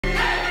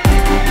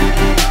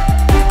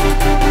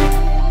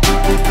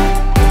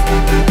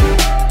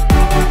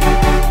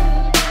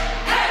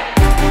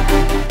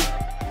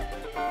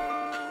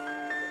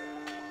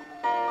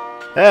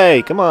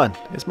Hey, come on.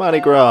 It's Mardi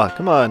Gras.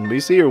 Come on.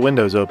 We see your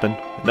windows open.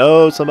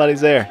 No,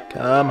 somebody's there.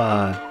 Come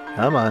on.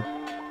 Come on.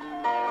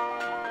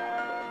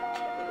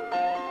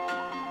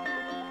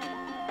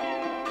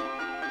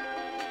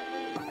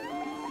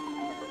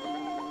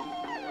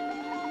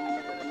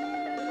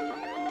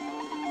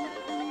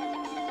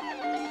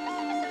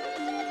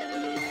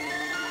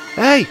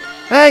 Hey!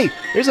 Hey!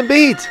 Here's some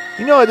beads!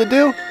 You know what to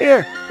do!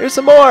 Here's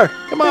some more!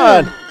 Come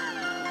on!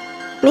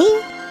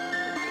 Me?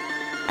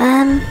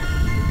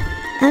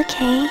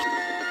 Okay.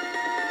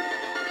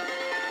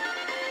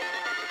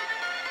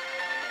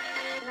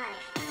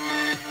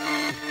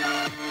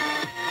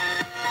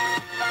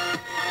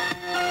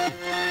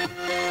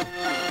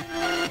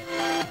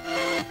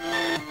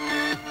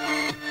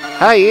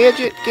 Hey,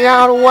 Idiot! Get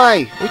out of the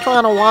way! We're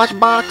trying to watch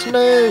Box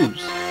News!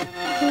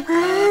 What?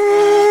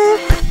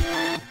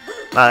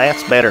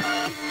 That's better.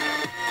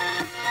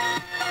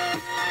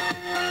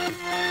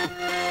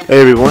 Hey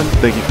everyone,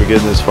 thank you for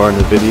getting this far in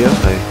the video.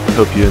 I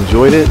hope you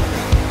enjoyed it.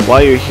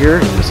 While you're here,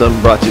 if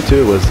something brought you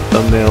to it was a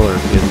thumbnail or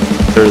you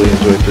thoroughly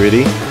enjoyed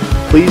 3D,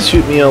 please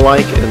shoot me a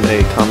like and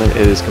a comment.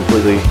 It is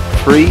completely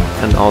free,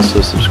 and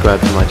also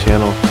subscribe to my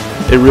channel.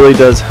 It really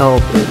does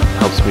help. It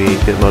helps me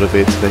get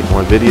motivated to make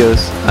more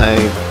videos.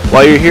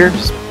 While you're here,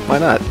 why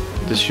not?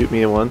 Just shoot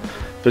me a one.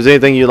 If there's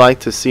anything you'd like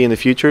to see in the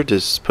future,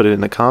 just put it in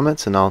the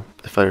comments, and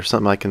if there's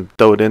something I can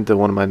throw it into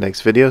one of my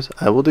next videos,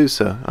 I will do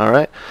so.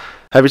 Alright?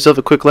 Have yourself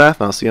a quick laugh,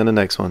 and I'll see you on the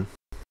next one.